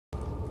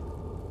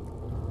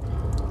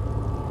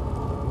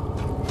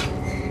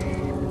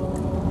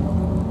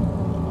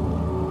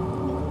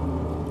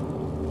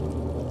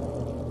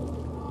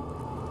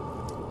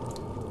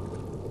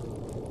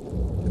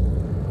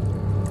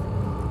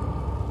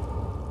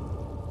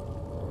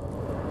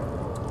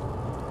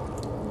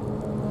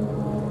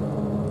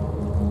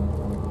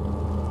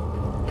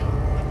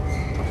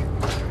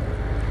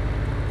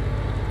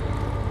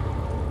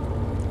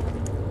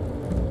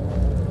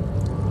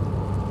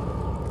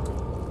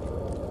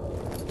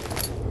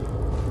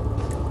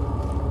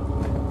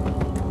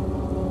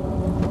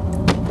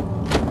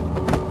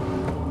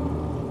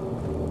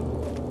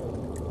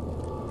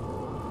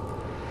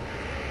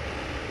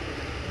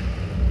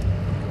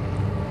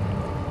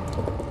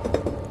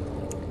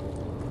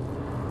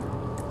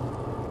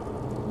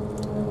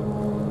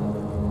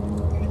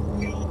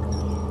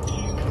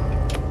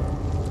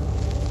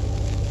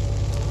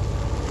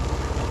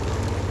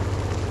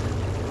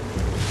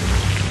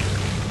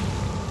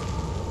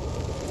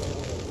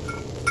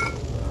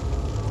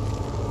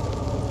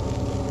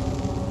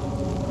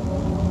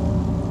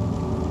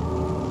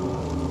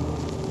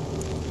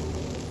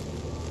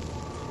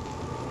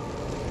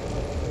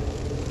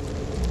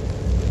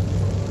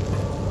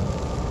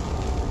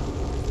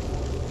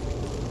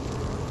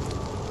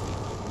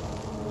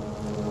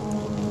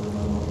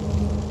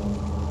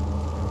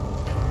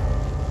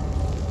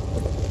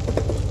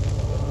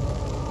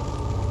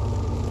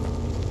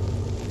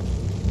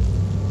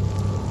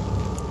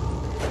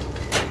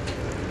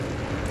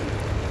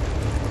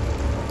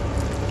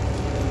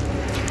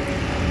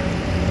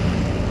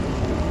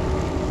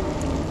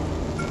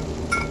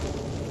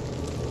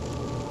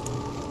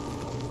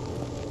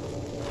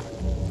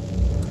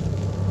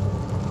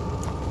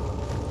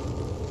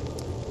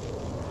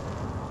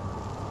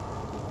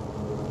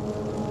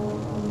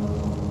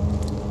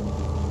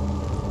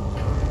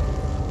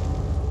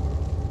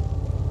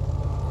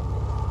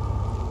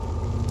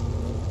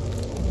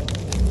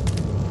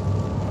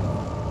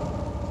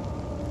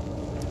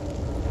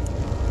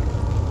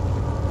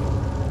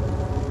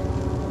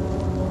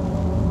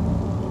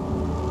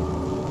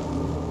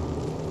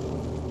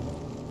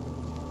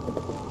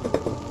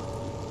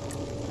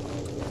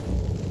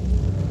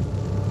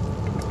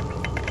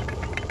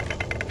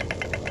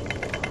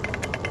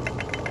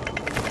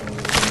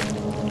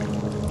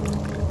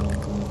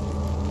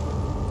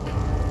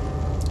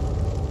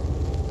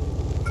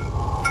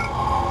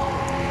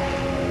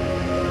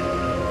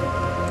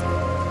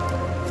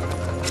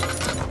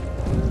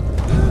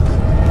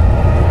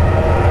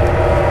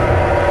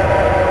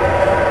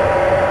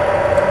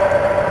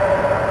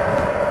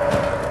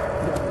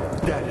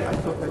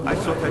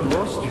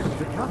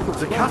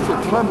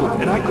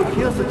and I could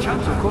hear the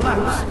chance of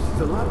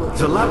collapse.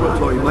 The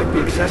laboratory might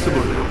be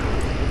accessible now.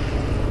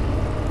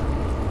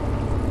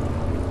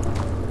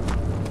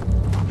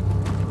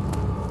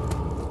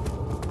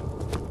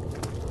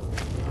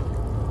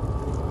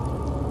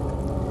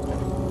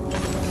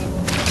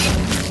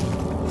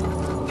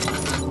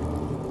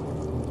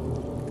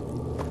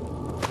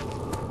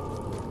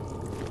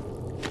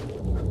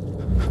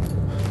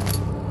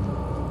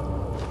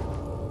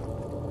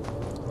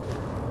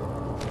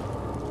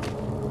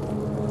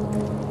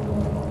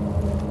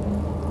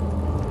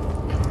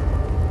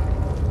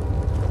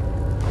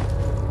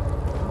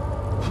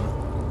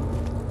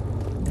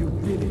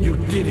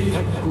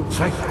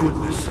 Thank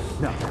goodness.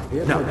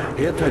 Now,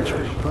 pay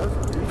attention.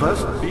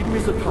 First, feed me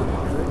the tonic,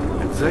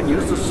 and then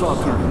use the saw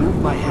to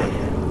remove my head.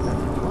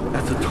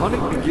 As the tonic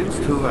begins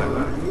to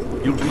work,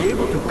 you'll be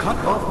able to cut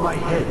off my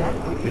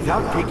head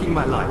without taking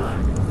my life.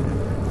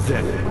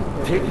 Then,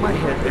 take my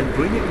head and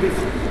bring it with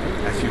you.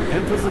 As you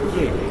enter the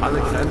gate,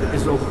 Alexander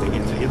is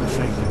opening into inner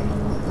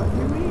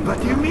sanctum.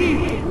 What do you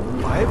mean?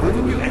 Why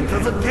wouldn't you enter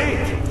the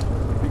gate?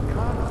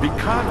 We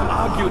can't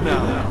argue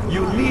now.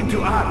 You need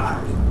to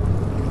act.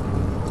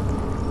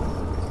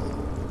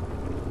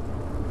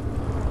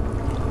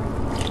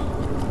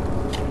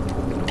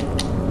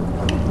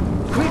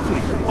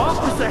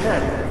 Off with the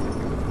head!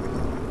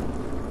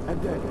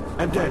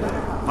 And then,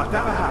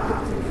 whatever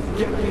happens,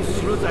 get me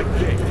through that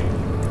gate.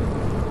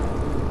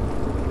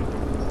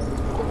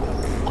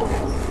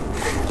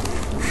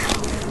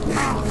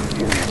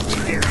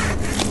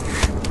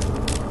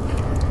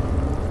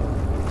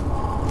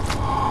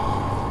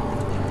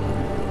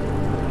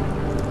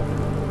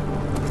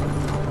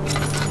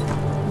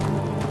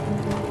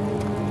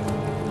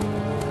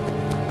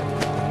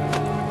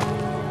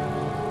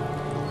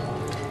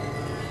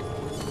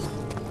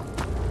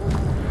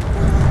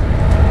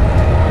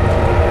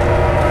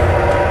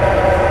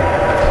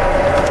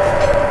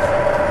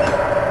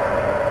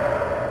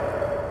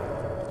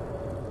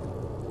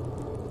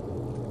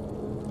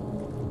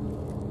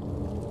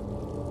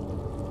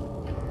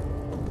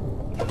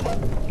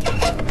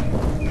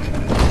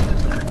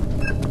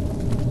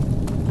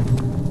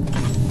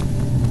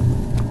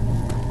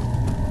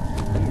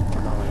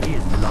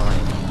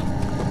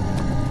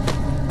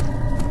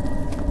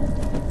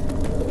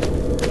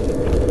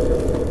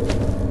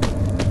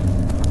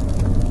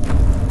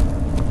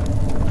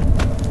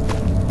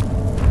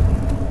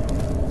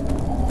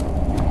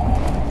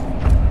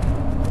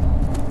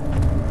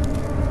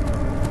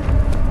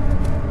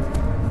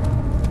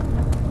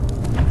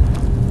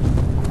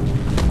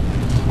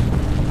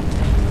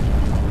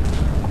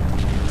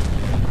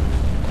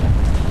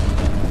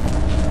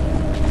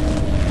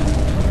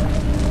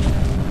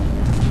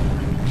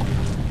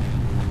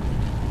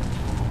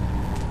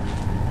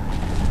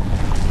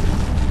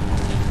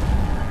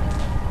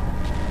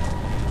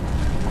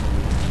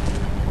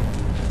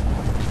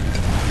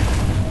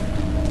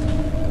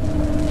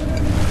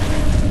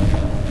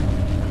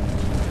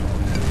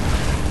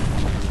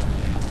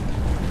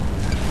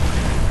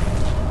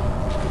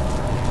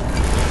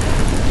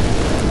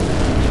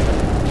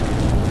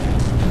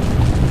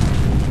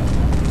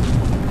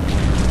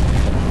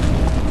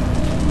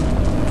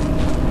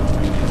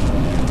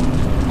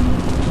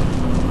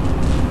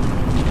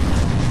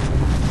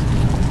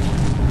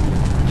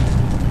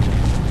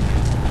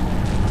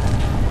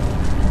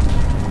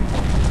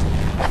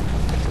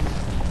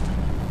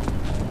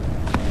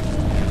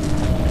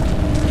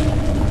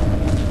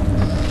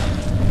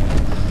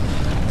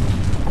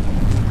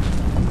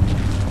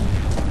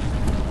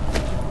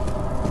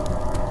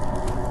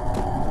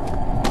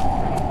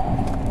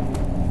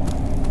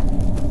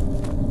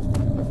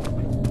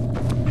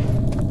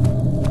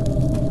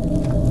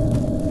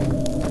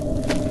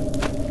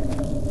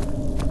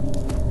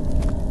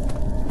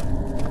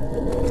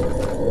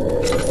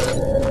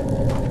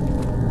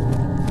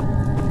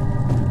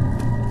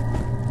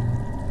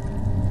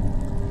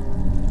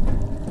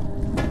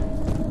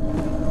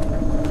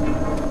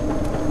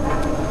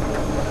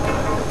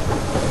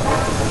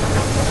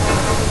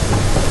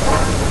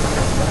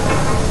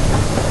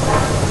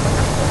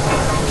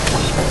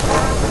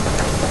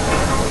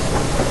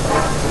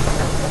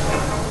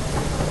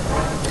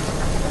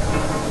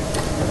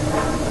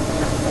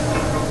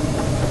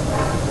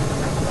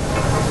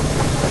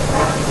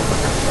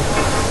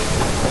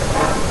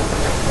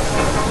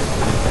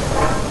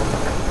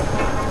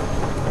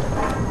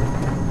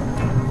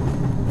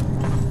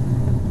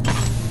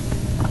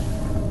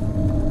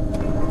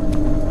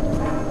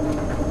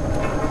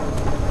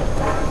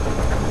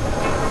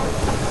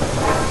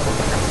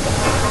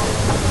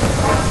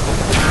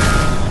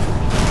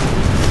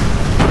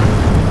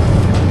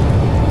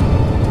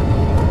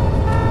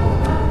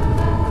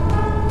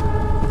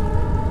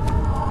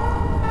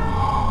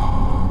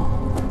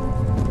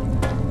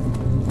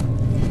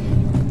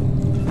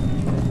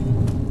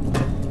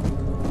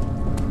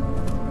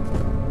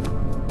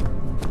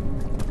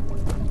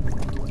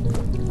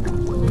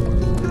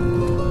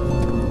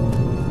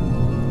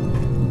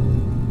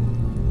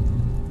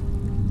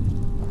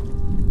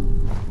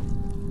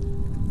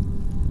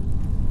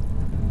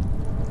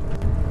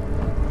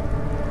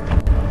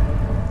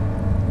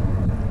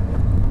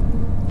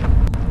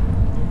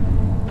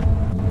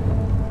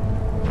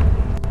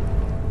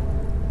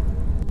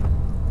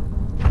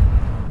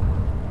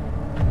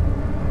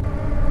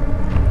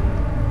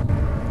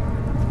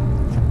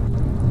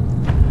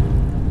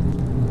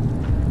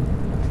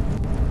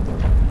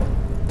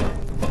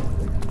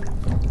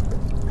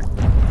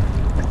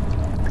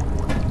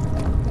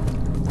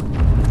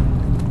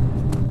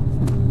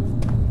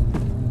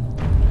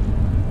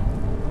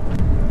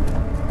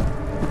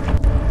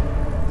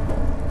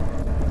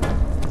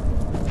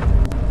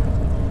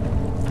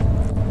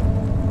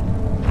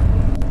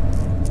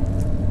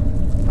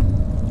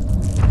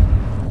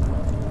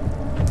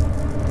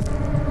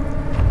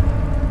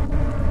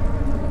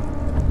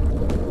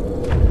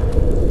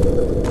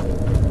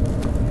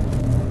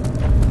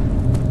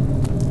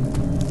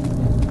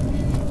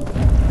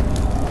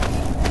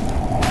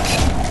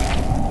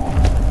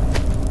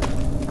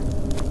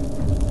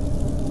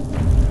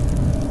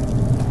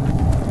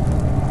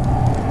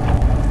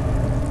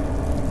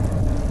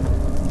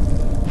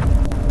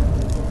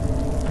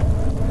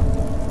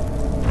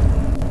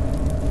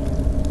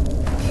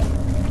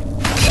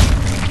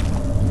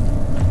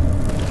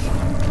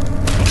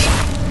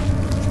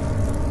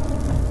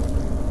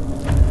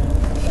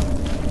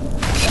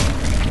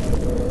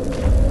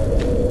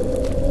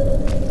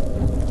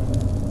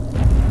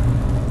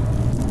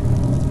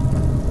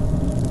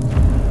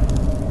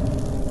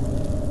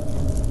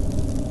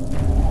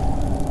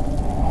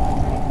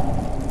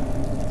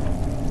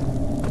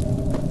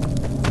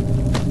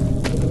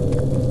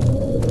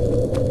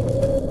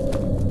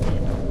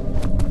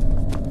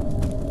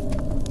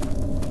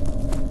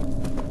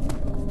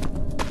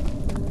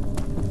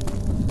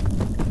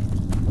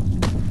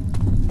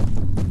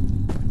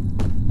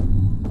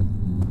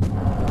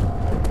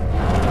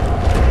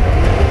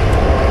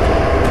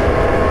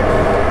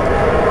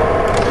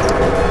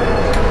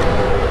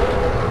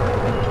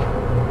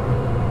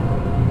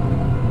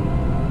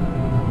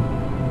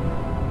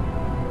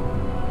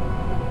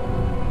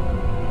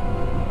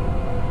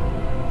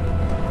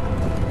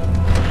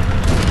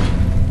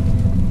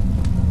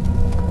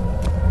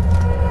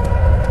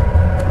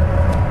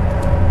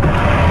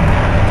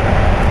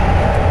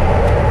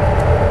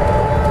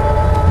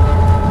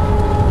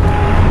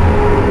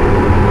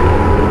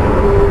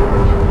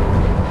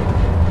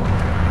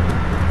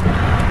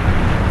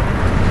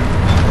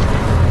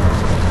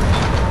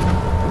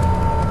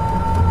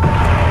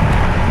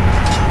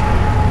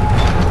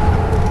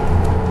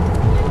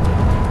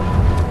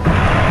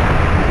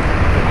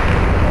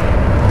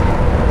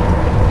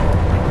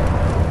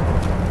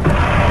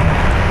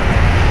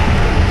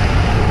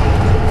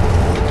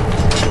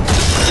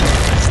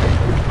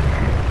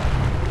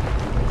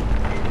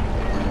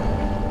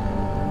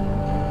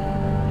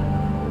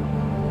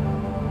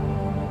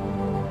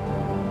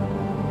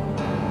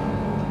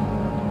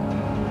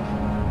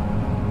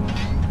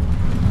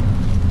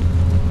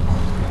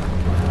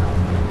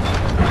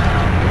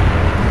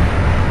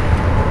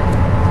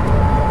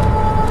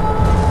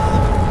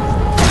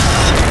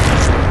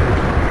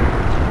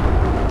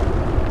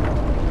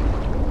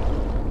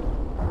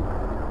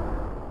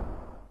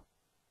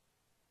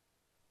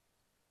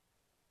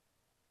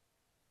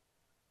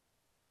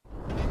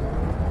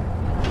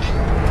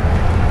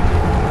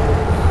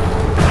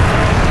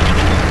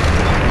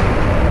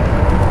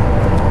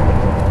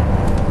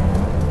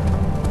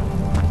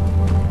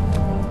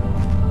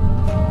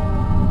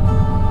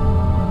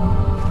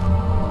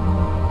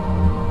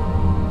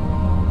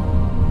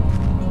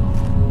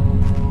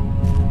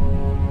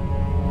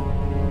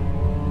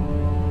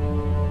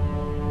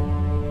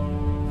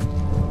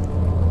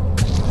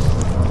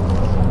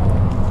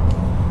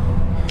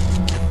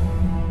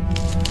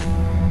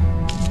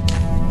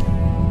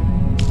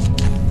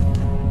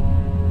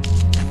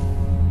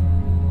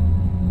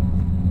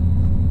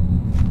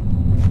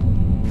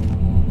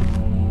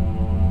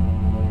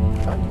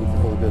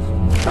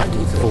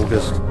 19th of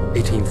August,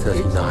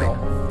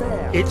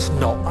 1839. It's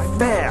not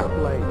fair.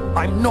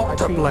 I'm not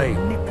to blame.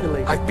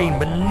 I've been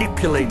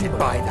manipulated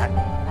by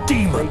that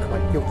demon.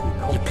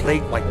 He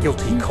played my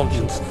guilty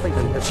conscience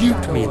and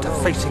duped me into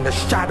facing the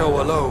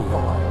shadow alone.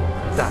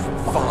 That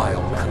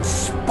vile,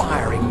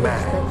 conspiring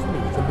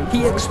man.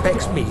 He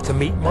expects me to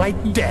meet my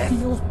death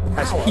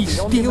as he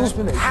steals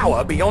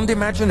power beyond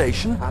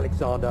imagination.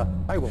 Alexander,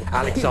 I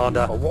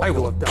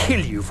will kill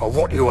you for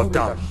what you have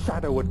done.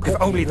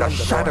 If only the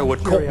shadow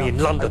had caught me in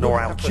London or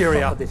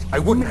Algeria, I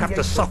wouldn't have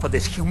to suffer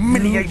this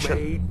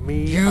humiliation.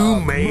 You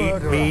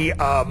made me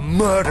a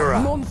murderer.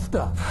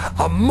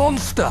 A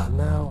monster.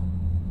 Now,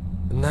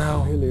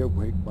 Merely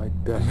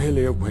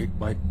await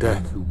my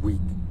death.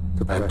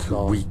 I'm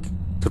too weak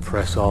to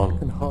press on. I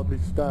can hardly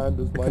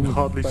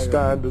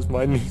stand as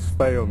my knees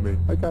fail me.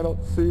 I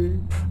cannot see.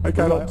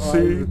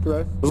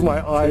 As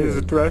my eyes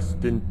are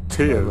dressed in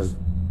tears.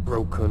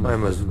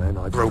 I'm as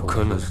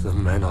broken as the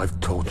men I've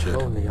tortured.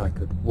 If only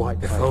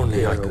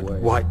I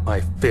could wipe my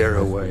fear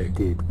away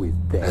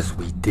as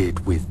we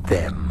did with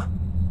them.